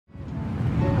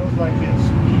like this.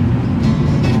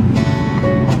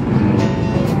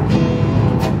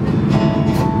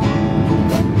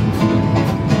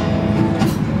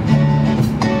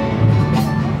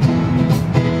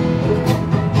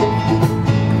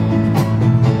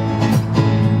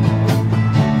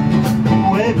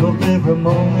 Wake up every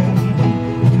morning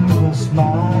to a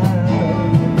smile,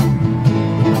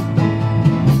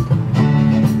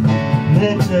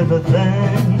 makes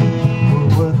everything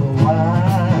worth a while.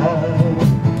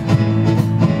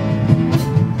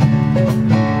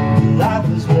 Life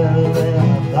is better than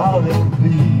I thought it would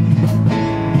be.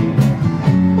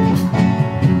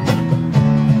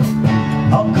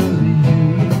 All 'cause of you,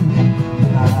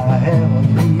 I am a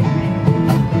me.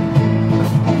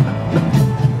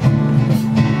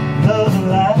 Love and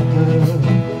laughter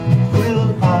fill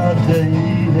our day.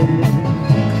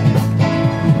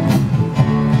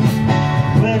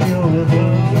 When you're with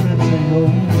her, it's the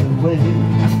only way.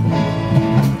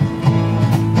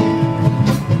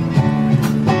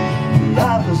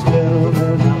 Life is better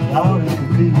than I thought it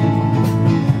could be.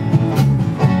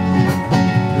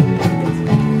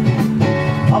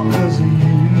 All 'cause of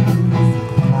you,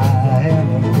 I am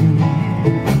a me.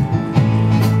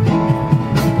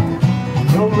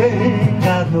 No rain,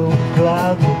 got no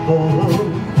clouds above,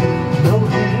 no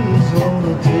hills on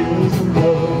the tears of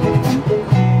love,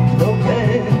 no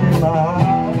pain in my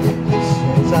heart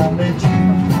since I met you.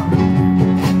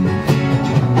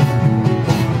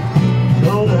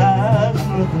 Know that I've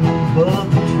nothing but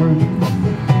the truth.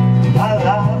 My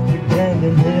life began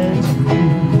in there to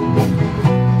you.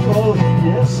 Oh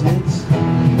yes, it's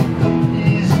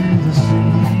easy to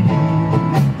see.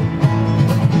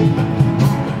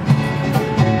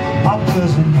 All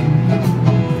 'cause of you,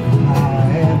 I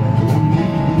am a me.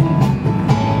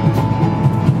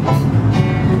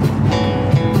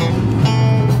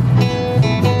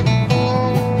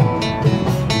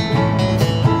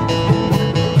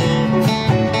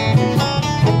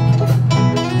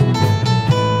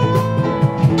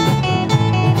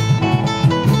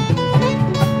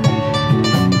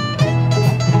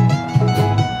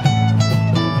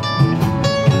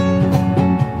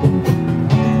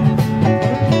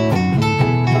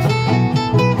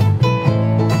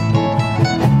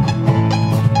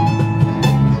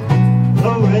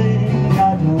 No rain,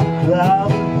 got no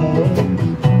clouds above,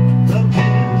 no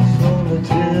tears on the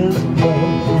tears of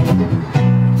love,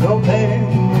 no pain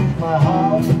with my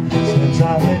heart since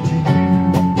I met you.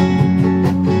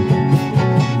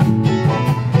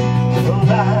 No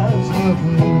lies,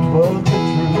 nothing but the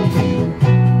truth.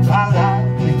 My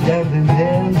life began in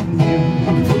hand with you.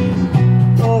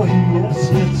 Oh yes,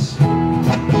 it's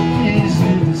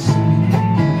easy to see.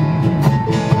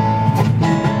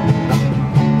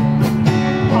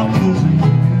 All 'cause of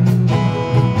you,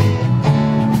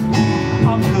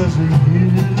 all 'cause of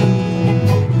you.